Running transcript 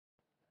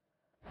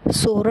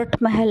सोरठ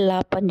महला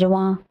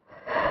पंजवा।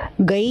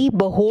 गई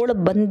बहोड़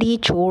बंदी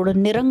छोड़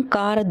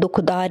निरंकार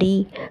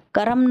दुखदारी,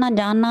 करम न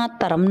जाना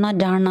धर्म न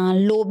जाना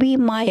लोभी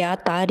माया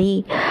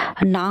तारी।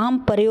 नाम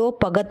पर्यो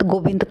भगत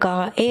गोविंद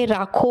का ए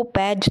राखो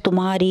पैज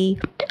तुम्हारी,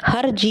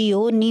 हर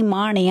जियो नी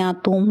माणया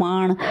तू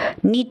मान,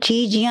 नी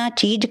चीज या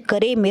चीज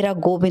करे मेरा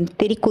गोविंद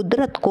तेरी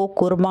कुदरत को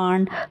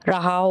कुर्बान।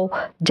 रहाओ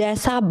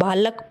जैसा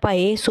बालक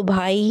भये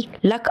सुभाई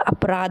लख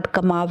अपराध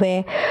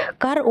कमावे,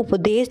 कर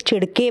उपदेश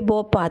छिड़के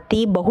बो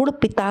पाती बहुड़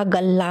पिता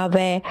गल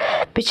लावे।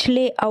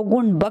 पिछले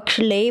अवगुण बख्श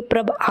ले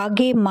प्रभ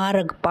आगे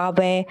मार्ग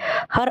पावे,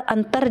 हर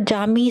अंतर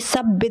जामी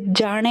सब बिद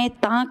जाने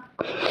ता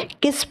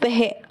किस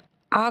पह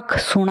आख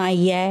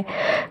सुनाइए।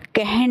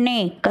 कहने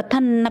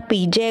कथन न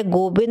पीजे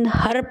गोविंद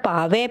हर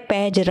पावे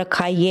पैज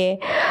रखाइए,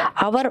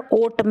 अवर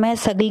ओट में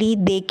सगली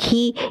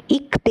देखी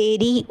इक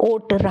तेरी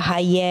ओट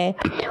रहाइए।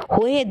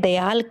 होए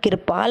दयाल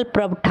कृपाल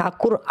प्रभ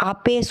ठाकुर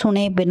आपे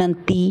सुने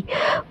बिनती,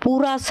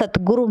 पूरा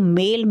सतगुरु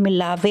मेल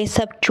मिलावे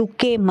सब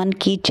चुके मन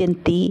की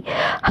चिंती।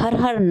 हर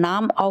हर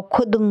नाम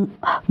औखुद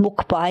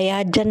मुख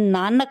पाया जन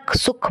नानक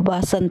सुख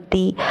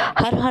बासंती,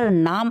 हर हर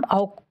नाम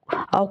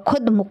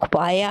औखुद मुख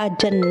पाया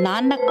जन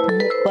नानक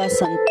मुख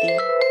बासंती।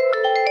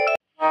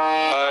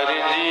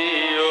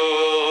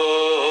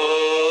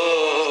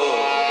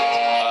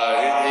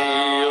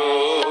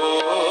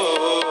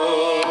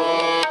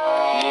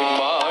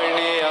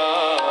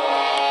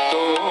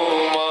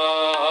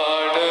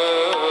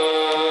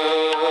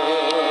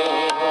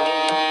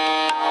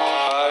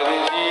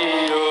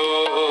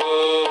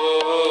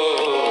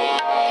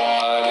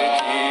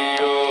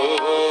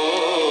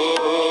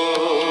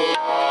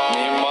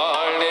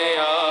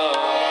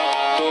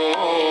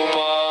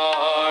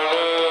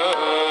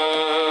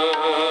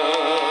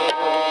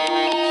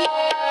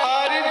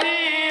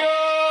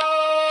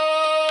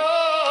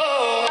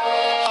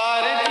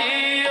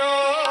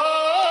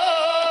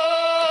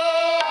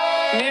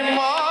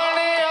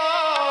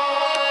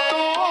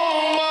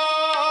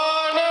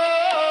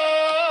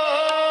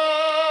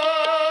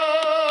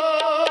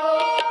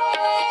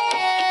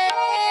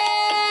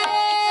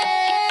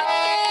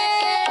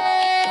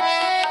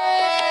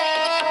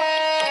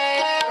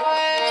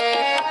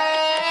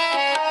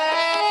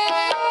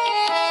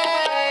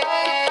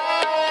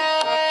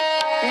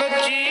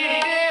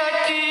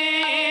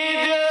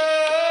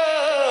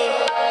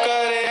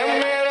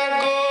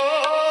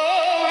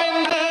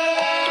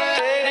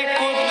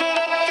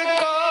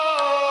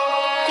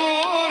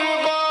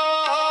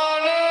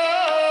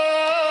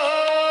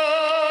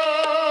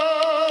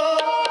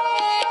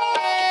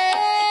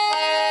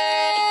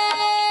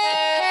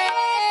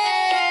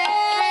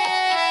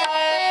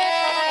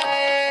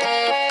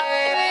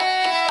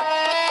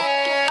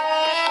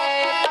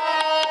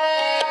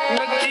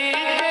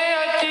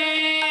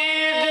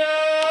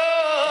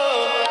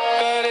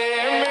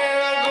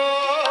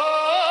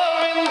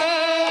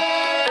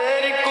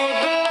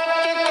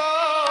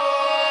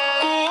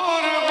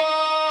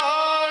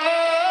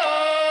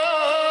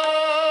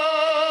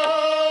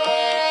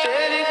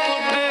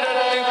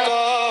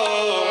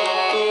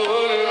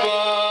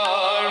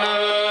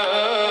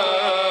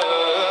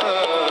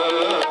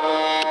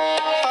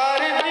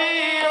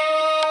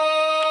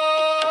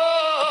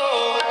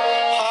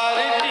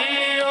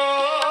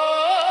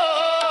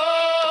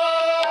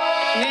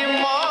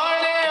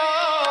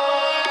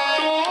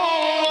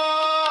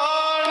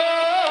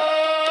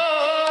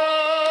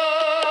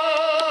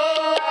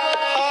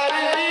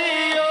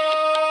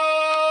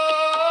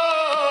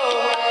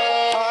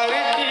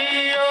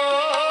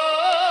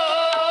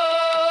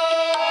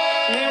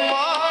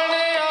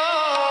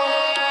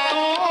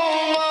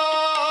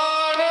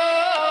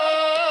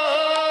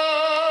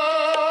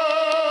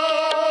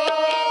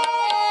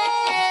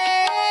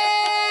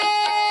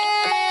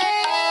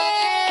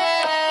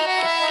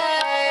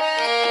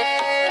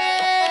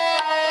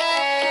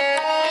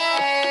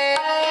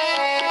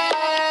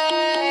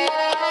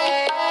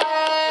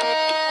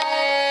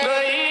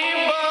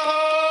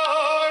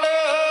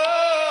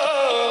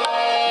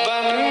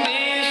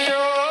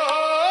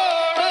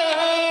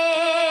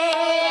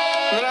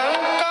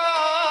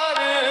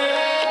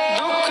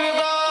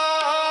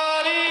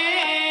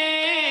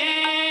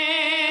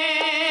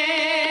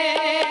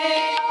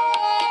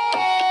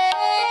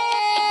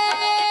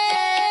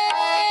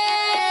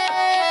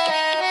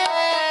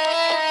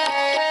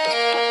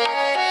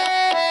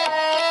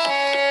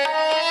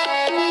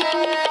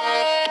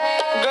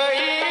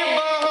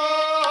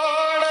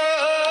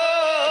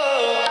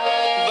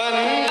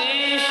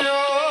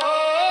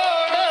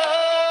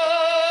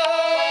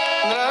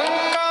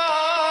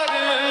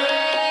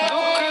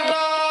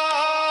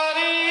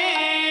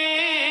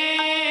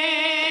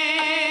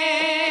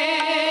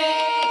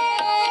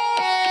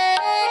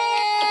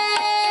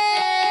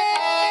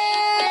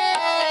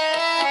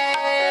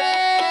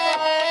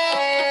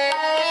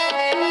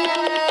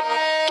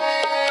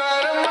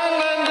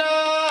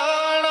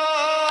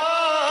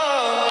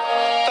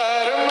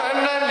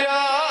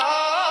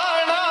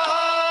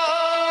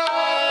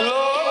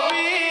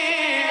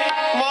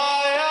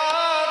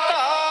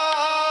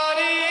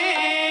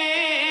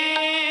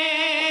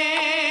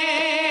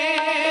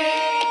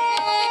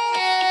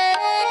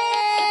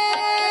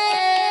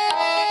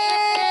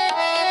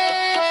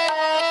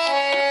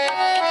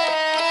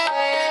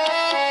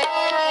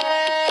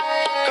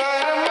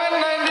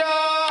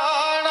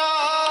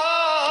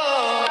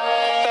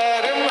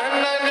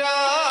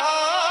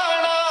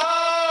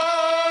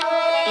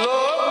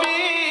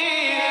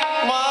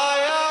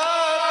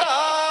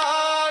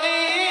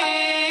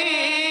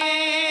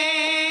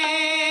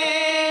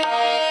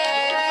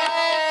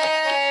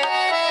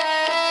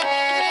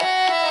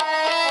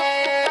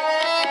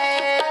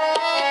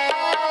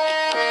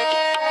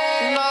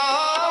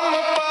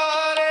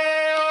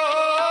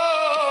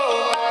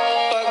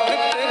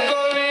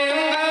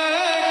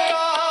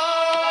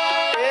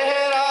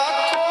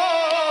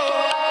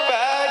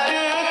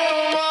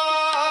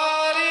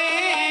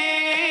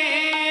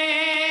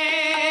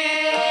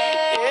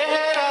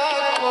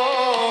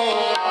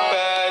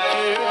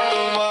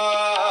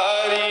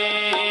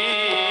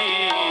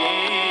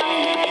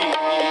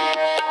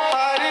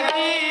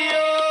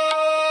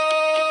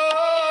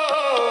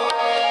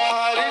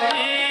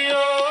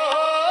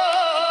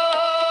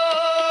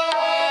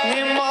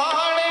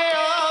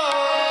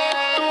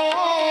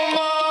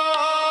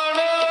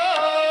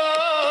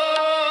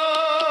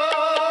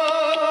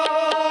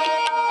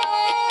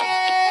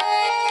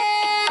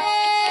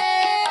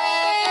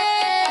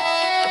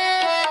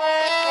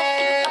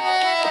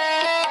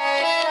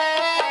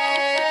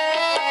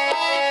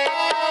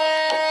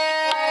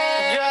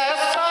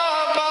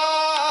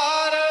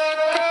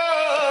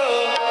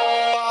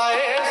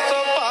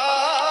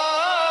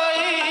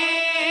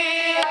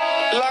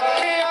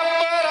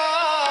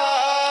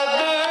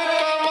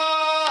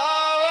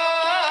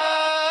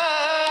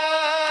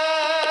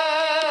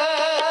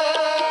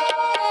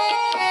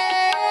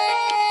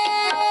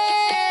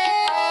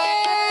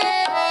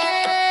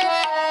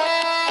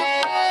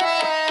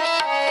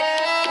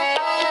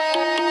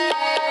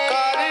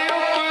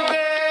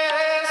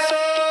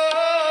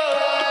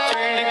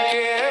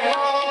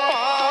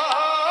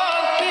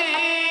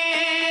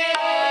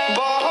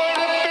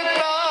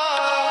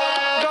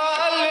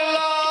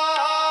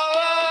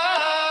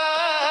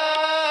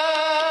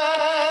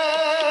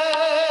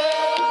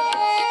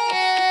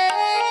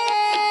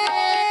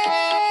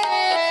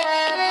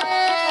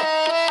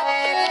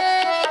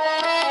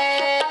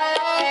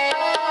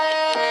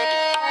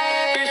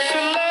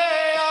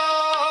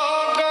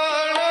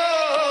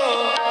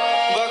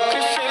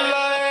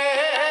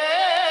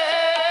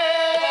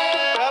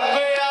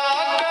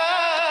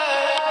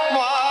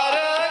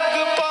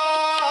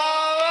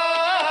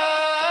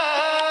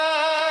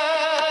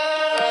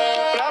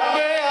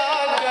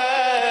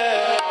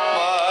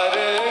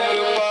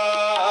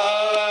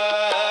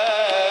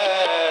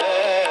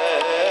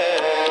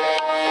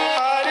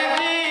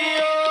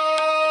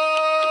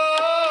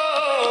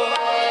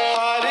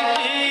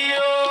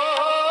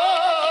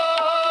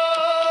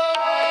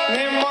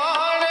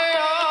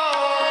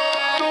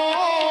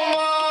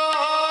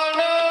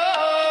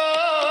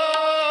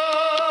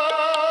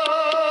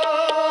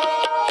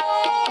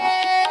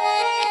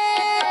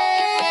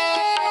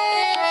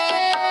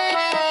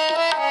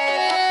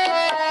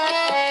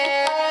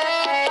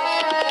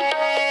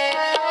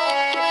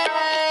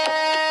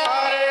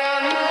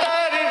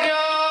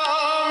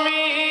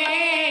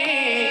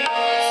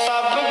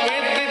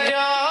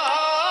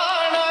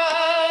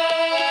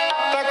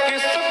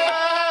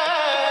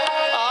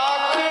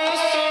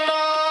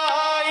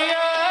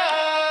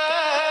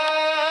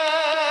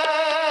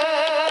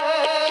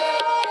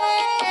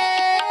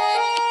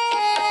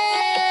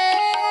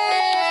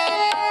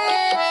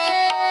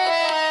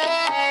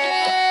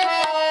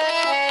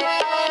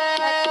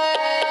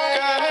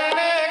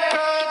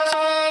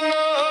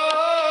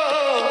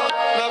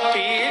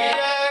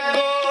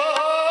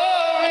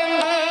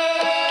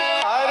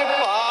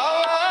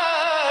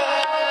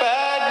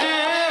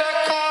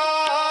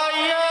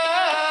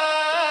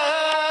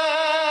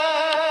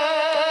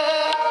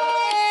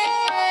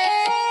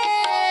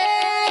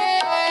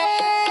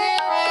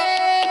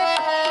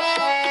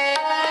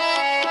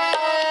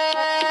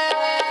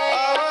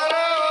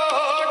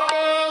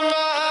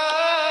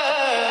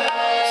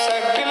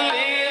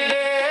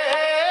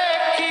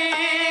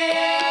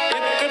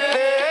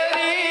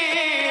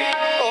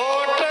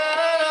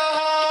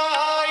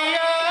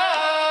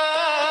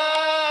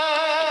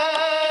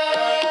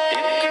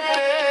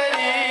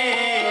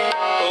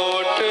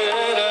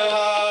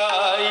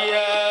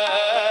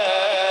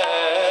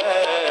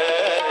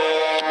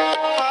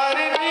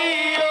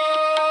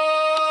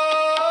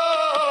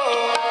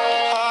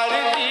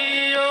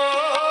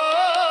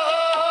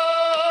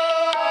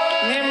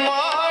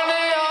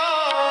 निमाणिया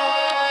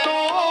तू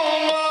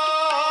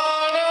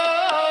मान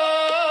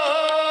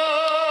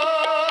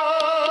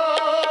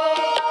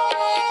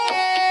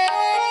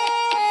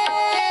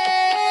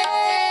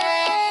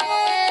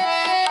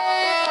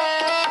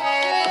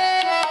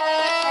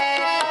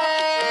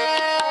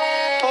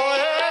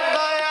होए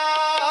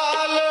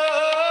दयाल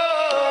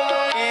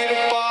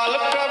कृपाल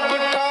प्रभ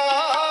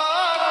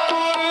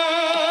ठाकुर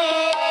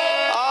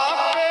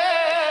आपे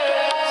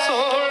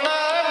सुन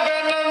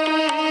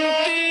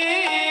बिनती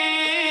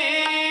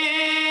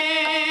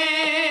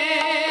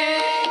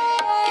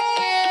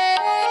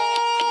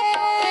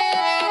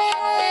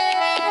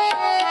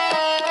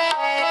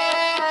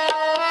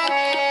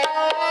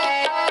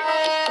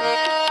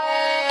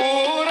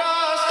पूरा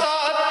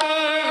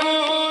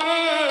सतगुर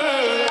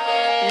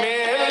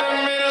मेल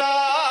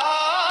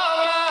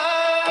मिलावे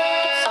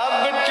सब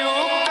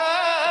चूके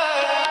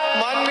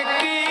मन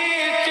की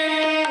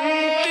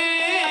चिंती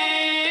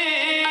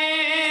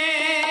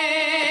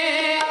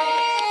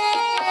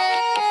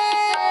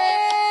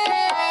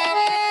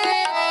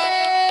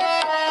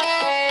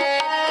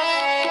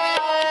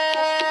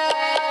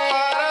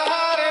हर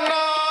हर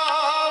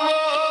नाम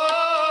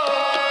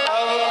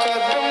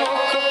अवकत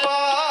मुख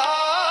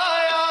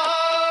पाया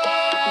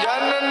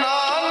जन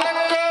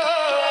नानक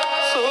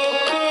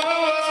सुख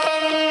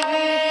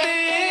वसंती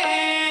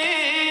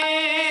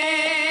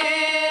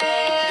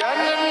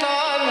जन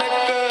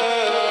नानक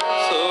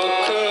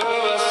सुख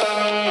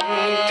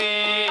वसंती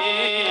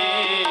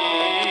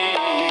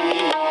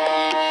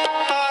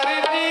हर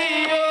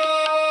जियो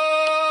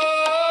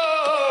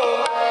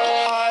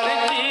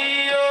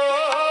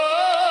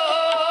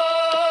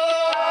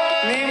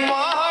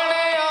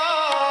निमाणिया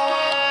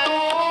तू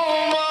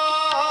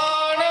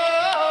मान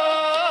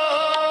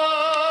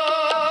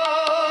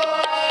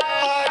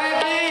हर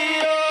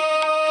जियो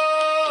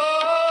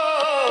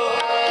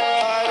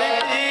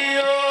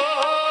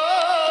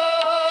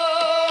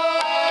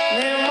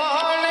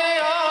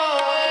निमाणिया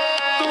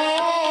तू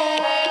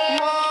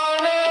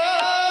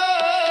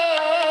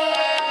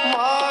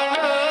मान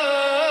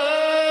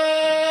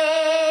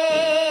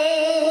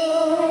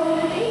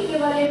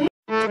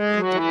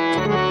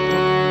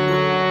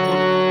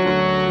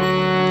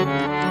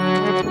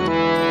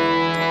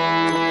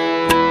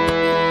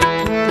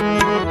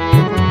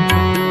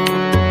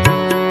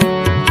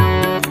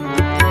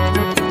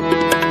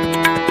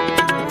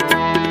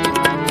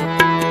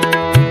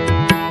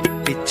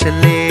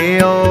पिछले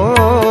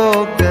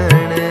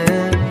ओगण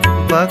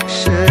बख्श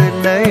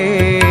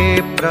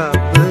लए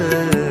प्रभ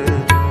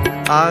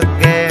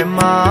आगे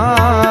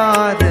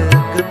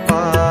मार्ग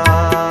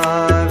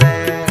पावे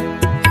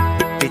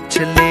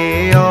पिछले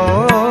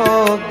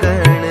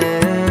ओगण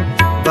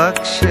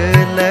बख्श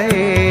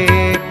लए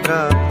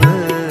प्रभ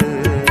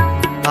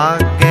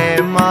आगे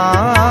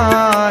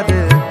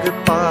मार्ग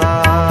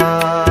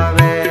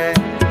पावे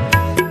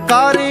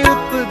कार्य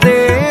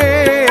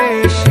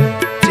उपदेश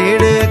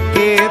चिड़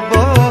के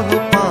बहु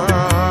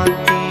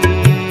पाती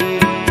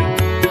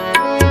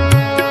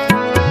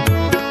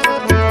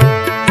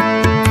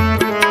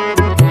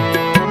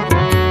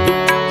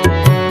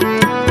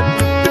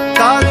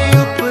कार्य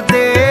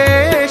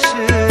उपदेश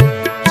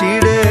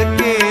चिड़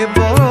के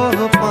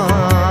बहु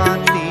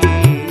पाती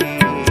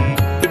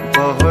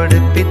बहुड़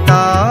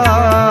पिता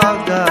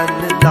गल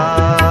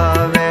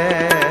लावे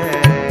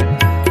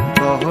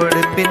बहुड़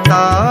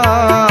पिता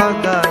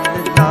गल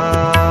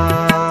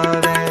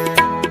लावे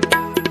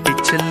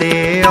पिछले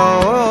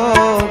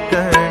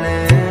ओगण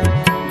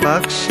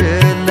बख्श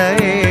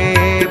लए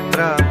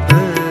प्रभ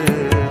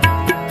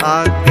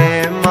आगे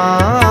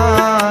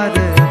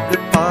मार्ग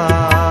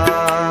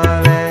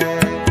पावे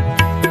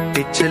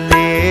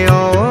पिछले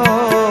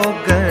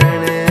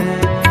ओगण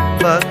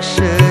बख्श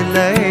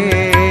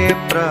लए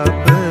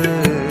प्रभ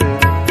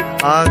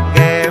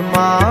आगे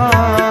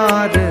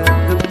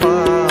मार्ग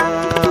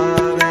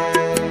पावे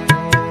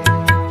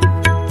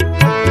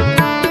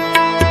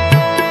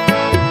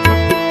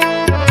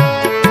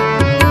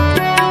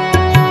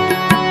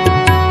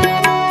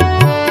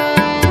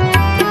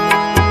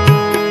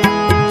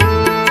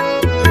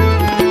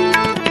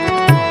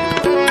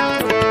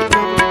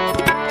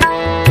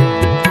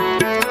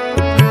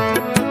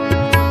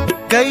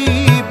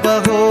गई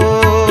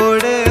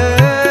बहोड़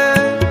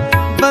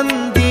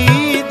बंदी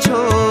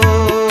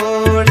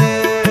छोड़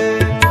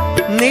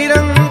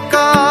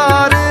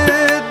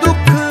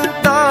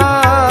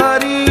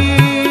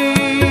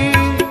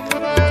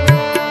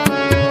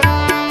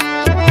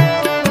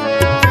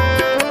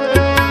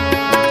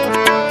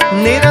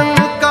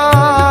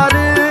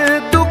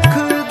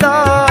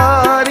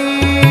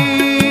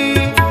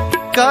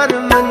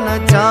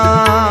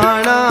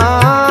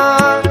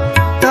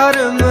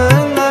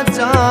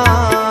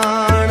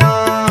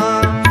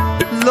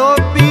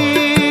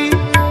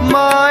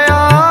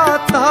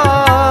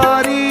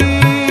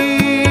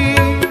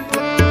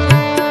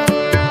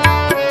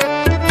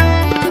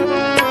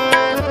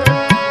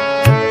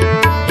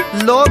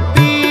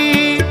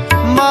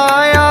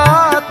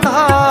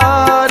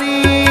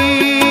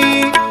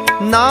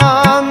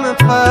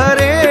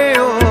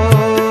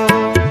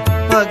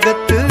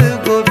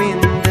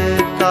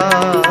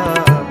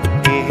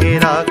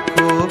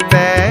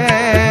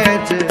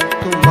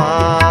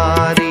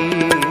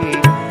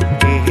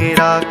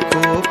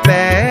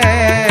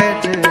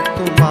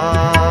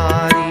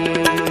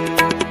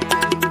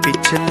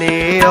पिछले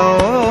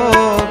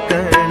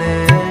औगण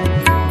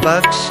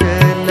बख्श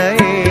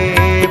लए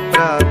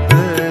प्रभ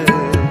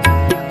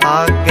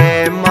आगे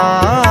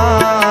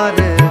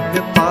मार्ग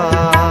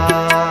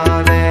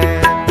पावे।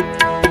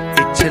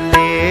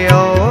 पिछले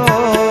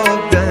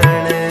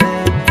औगण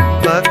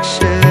बख्श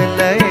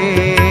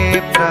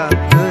लए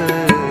प्रभ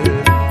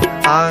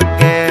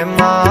आगे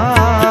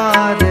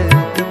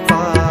मार्ग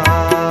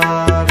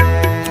पावे।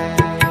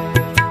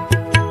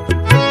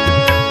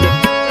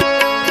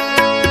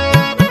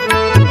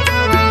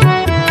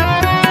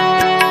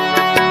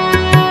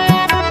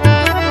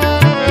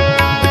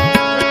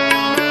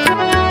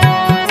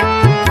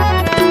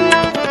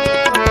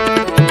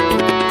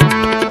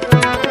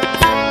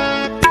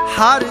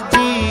 हर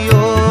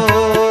जियो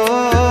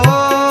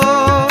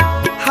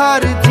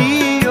हर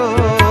जियो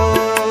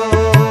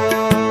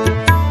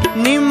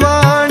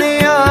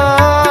निमाणिया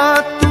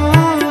तू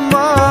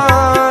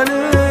मान।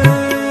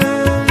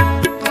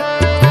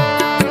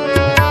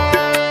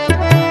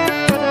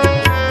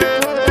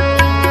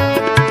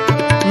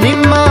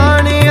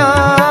 निमाणिया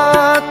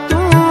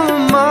तू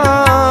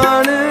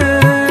मान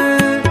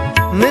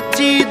न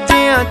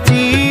चीज़ियां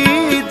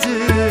चीज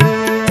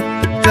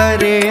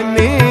करे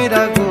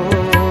मेरा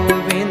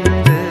गोविंद।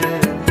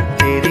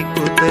 तेरी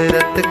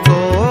कुदरत को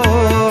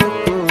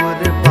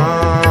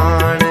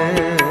कुर्बान,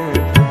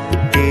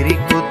 तेरी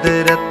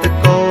कुदरत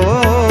को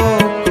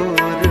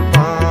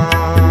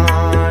कुर्बान।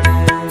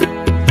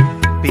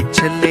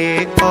 पिछले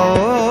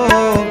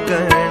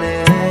औगण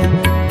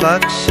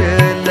बख्श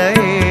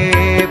लए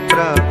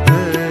प्रभ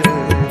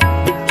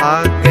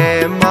आगे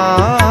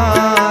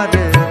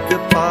मार्ग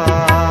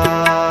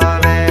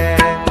पावे।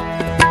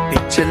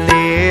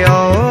 पिछले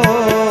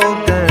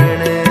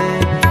औगण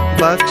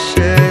बख्श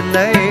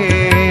लए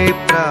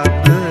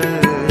प्रभ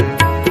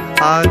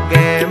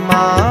आगे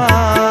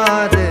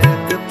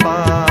मार्ग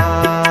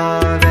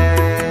पावे।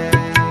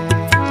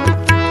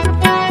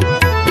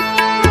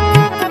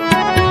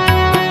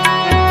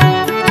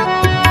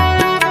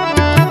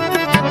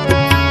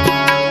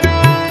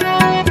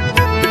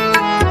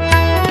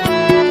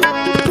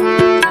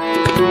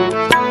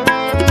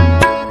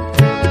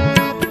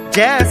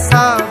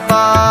 जैसा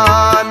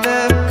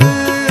बालक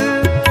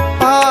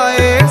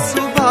पाए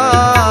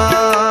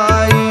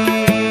सुभाई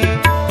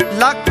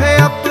लख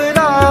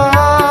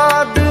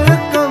अपराध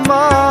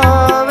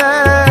कमावे।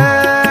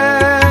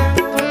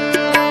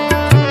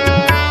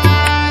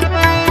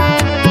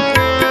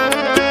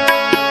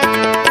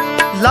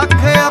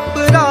 लख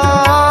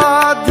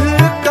अपराध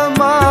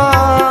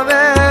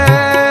कमावे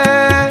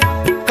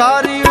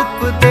कारी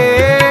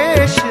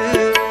उपदेश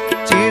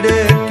चिड़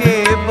के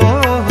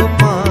बोह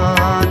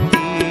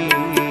पाती।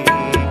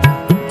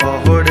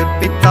 बहुड़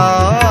पिता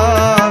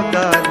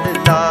गल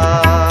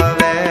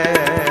लावे,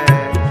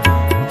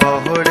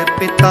 बहुड़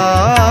पिता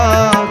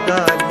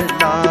गल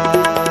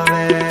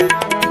लावे।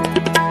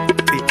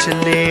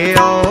 पिछले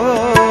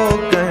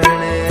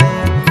औगण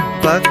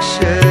बख्श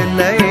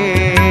लए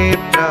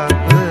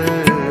प्रभ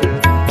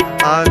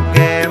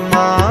आगे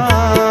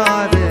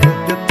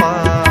मार्ग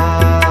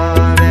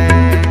पावे।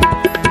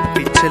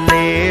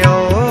 पिछले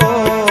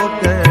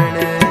औगण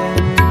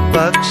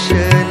बख्श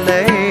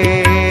लए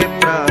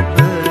प्रभ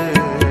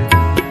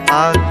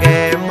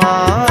आगे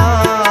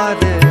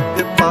मार्ग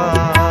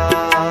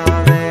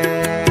पावे।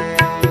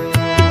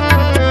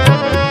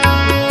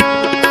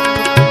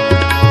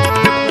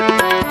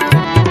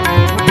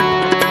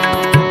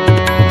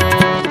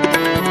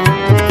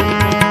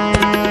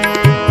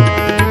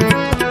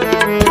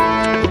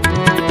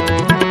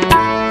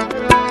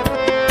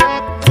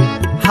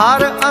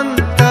 हर अंध